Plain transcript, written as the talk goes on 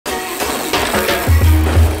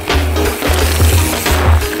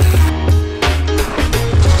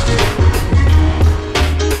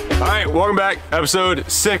back. Episode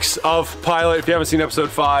 6 of Pilot. If you haven't seen episode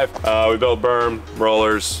 5, we built berm,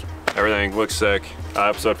 rollers, everything looks sick.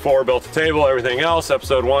 Episode 4 built a table, everything else.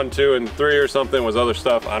 Episode 1, 2, and 3 or something was other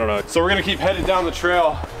stuff, I don't know. So we're gonna keep heading down the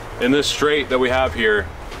trail. In this straight that we have here,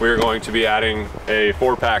 we are going to be adding a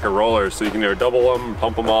 4-pack of rollers. So you can either double them,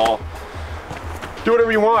 pump them all. Do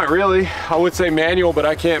whatever you want, really. I would say manual, but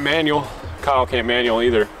I can't manual. Kyle can't manual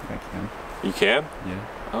either. I can. You can? Yeah.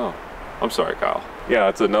 Oh, I'm sorry, Kyle. Yeah,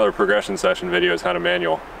 that's another progression session video is how to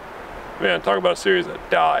manual. Man, talk about a series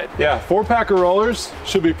that died. Yeah, 4-pack of rollers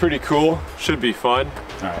should be pretty cool. Should be fun.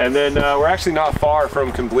 Right. And then we're actually not far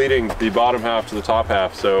from completing the bottom half to the top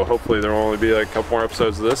half. So hopefully there will only be like a couple more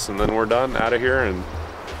episodes of this and then we're done out of here and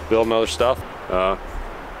building other stuff.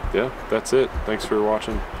 Yeah, that's it. Thanks for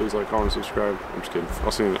watching. Please like, comment, subscribe. I'm just kidding.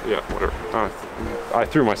 I'll see you. Yeah, whatever. I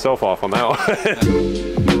threw myself off on that one.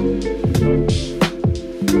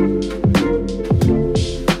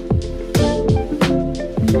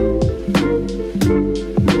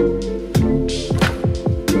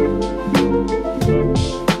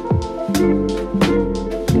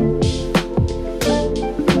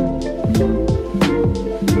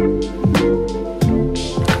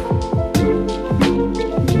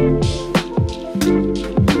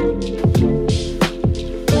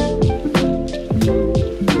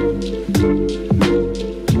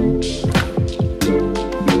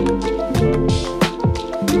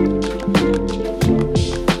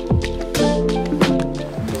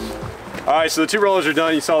 Alright, so the 2 rollers are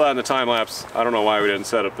done. You saw that in the time lapse. I don't know why we didn't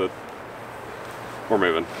set up the... We're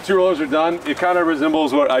moving. 2 rollers are done. It kind of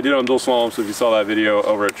resembles what I did on dual slalom, so if you saw that video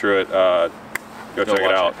over at Truett, go check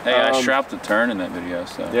it out. Hey, I strapped the turn in that video,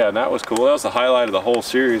 so... Yeah, and that was cool. That was the highlight of the whole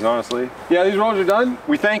series, honestly. Yeah, these rollers are done.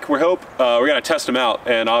 We think, we hope. We're going to test them out,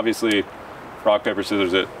 and obviously, rock, paper,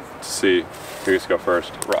 scissors it to see who gets to go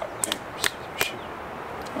first. Rock, paper, scissors, shoot.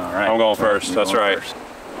 Alright. I'm going first, that's right. First.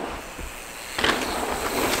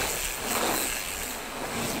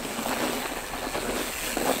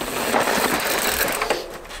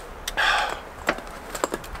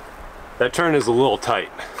 That turn is a little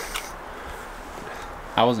tight.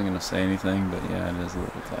 I wasn't gonna say anything, but yeah, it is a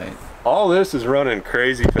little tight. All this is running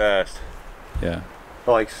crazy fast. Yeah.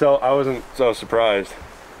 Like, so I wasn't so surprised.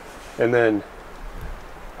 And then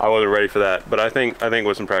I wasn't ready for that. But I think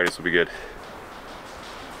with some practice will be good.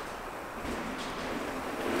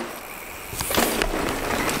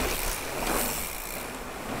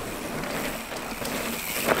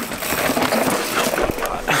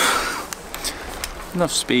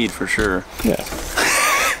 Enough speed for sure. Yeah.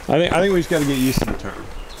 I think we just got to get used to the turn.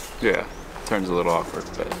 Yeah. Turns a little awkward,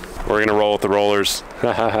 but we're gonna roll with the rollers. See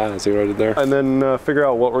what I did there? And then figure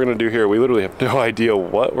out what we're gonna do here. We literally have no idea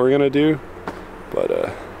what we're gonna do, but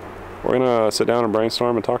we're gonna sit down and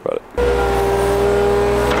brainstorm and talk about it.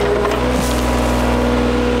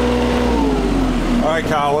 All right,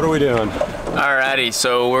 Kyle, what are we doing? alrighty,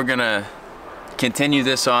 so we're gonna continue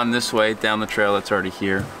this on this way down the trail that's already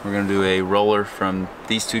here. We're gonna do a roller from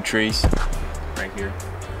these 2 trees right here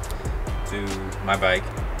to my bike.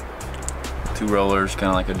 2 rollers, kind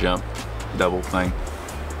of like a jump double thing,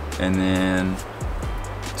 and then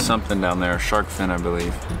something down there, shark fin, I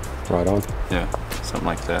believe. Right on. Yeah, something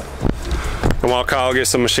like that. And while Kyle gets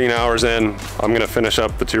some machine hours in, I'm gonna finish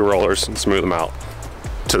up the 2 rollers and smooth them out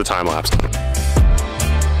to the time lapse.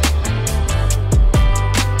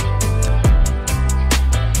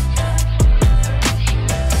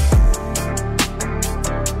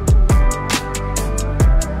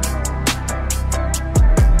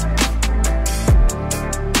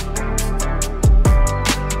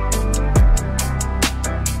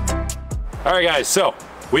 All right, guys, so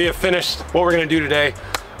we have finished what we're gonna do today.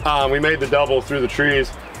 We made the double through the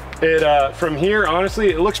trees. It from here, honestly,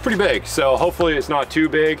 it looks pretty big, so hopefully it's not too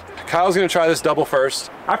big. Kyle's gonna try this double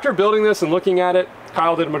first. After building this and looking at it,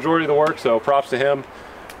 Kyle did a majority of the work, so props to him.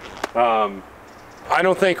 I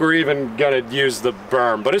don't think we're even gonna use the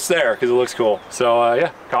berm, but it's there because it looks cool. So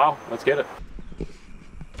yeah, Kyle, let's get it.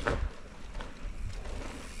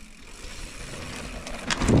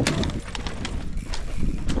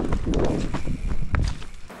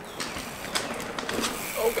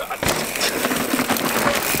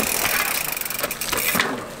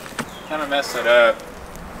 Kind of messed it up.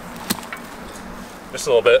 Just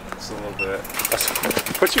a little bit. Just a little bit.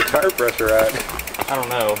 What's your tire pressure at? I don't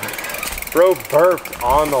know. Bro burped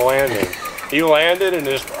on the landing. He landed and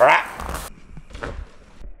just... I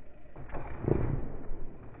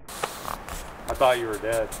thought you were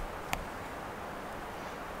dead.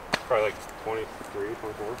 Probably like 23, 24.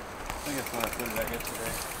 I think that's when I put it back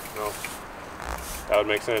yesterday. No. That would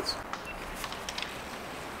make sense.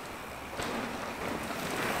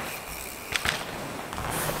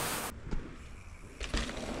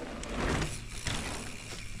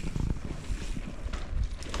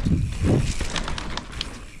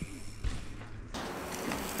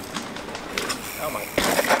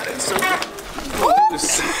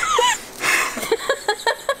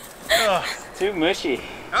 mushy.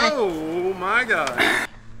 Oh my God.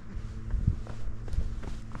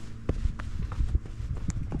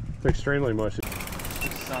 It's extremely mushy.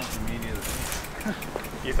 It sunk immediately.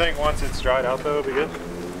 You think once it's dried out though, it'll be good?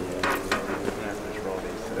 I'm gonna have to roll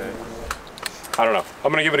these today. I don't know.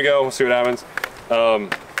 I'm gonna give it a go, see what happens. I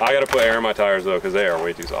gotta put air in my tires though, because they are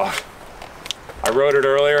way too soft. I rode it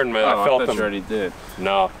earlier and I felt them. You already did.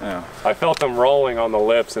 No. Oh. I felt them rolling on the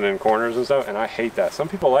lips and in corners and stuff, and I hate that. Some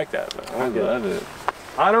people like that, but I don't get it.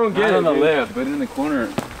 I don't get it. Not on the dude. lip, but in the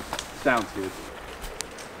corner, sounds good.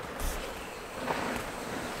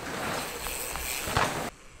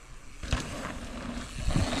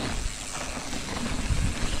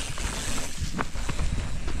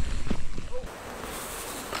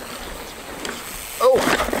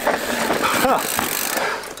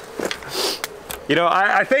 You know,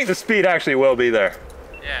 I think the speed actually will be there.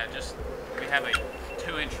 Yeah, just we have a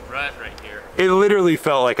 2-inch rut right here. It literally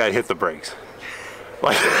felt like I hit the brakes.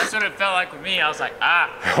 Like, That's what it felt like with me. I was like,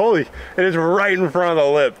 ah. holy, it is right in front of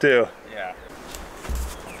the lip too. Yeah.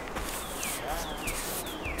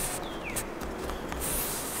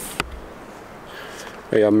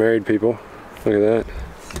 Hey, I'm married, people. Look at that.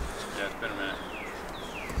 Yeah, it's been a minute.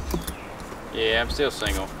 Yeah, I'm still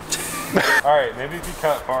single. All right, maybe if you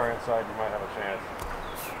cut far inside, you might have a chance.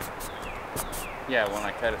 Yeah, when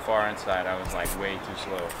I cut it far inside, I was like way too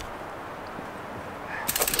slow.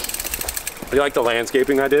 You like the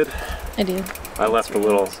landscaping I did? I do. I left a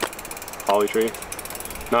little holly tree.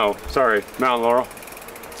 No, sorry, mountain laurel.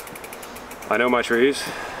 I know my trees.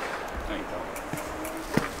 No, you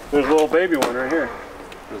don't. There's a little baby one right here.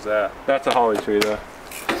 What's that? That's a holly tree though.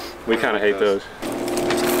 We kind of hate those.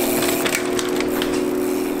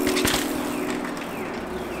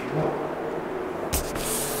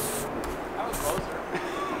 I was closer.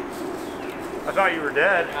 I thought you were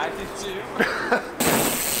dead. I did too.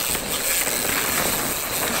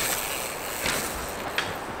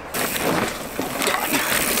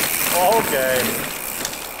 Okay.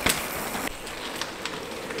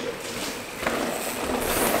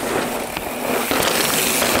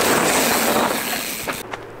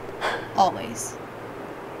 Always.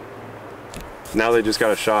 Now they just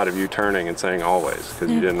got a shot of you turning and saying always, because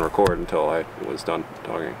you didn't record until I was done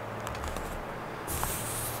talking.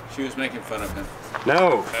 She was making fun of him.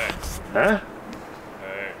 No. Hey. Huh?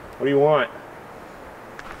 Hey. What do you want?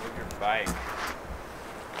 With your bike.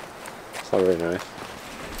 It's not very nice.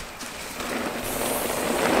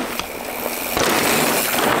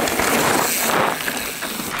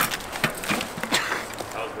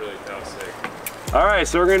 That was sick. All right,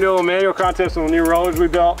 so we're gonna do a little manual contest on the new rollers we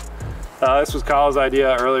built. This was Kyle's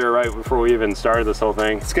idea earlier, right before we even started this whole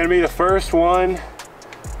thing. It's gonna be the first one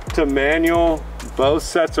to manual both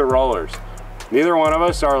sets of rollers. Neither one of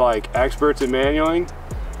us are like experts in manualing.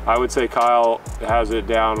 I would say Kyle has it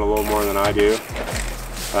down a little more than I do.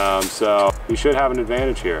 So you should have an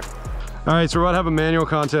advantage here. All right, so we're about to have a manual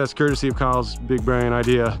contest courtesy of Kyle's big brain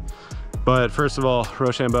idea. But first of all,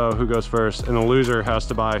 Rochambeau, who goes first, and the loser has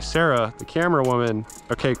to buy Sarah, the camera woman,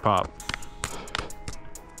 a cake pop.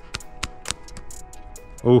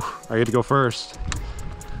 Ooh, I get to go first.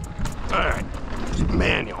 All right,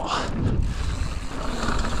 manual.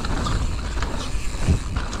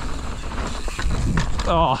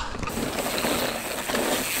 Oh.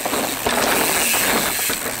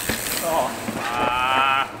 Oh.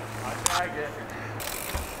 I like it.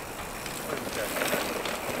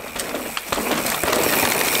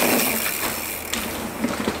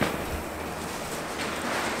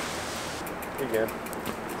 Again.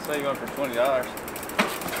 So you going for $20?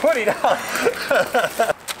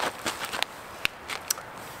 $20.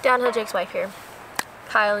 Downhill Jake's wife here.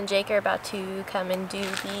 Kyle and Jake are about to come and do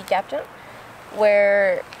the gap jump,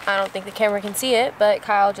 where I don't think the camera can see it, but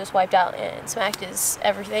Kyle just wiped out and smacked his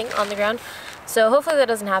everything on the ground. So hopefully that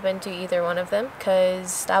doesn't happen to either one of them,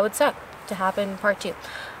 because that would suck to happen part 2.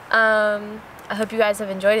 I hope you guys have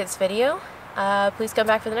enjoyed this video. Please come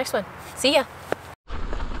back for the next one. See ya.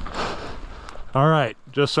 All right,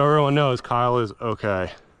 just so everyone knows, Kyle is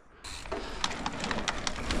okay.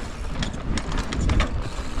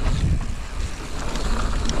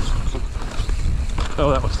 Oh,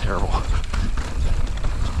 that was terrible.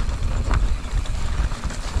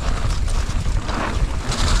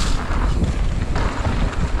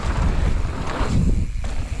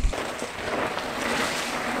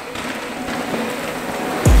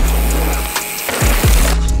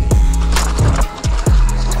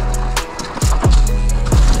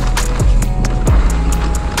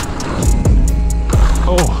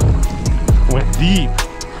 Oh, went deep.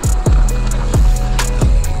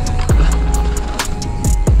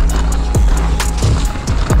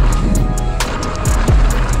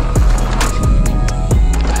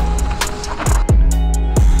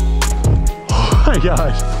 my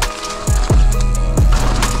God.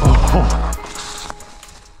 Oh.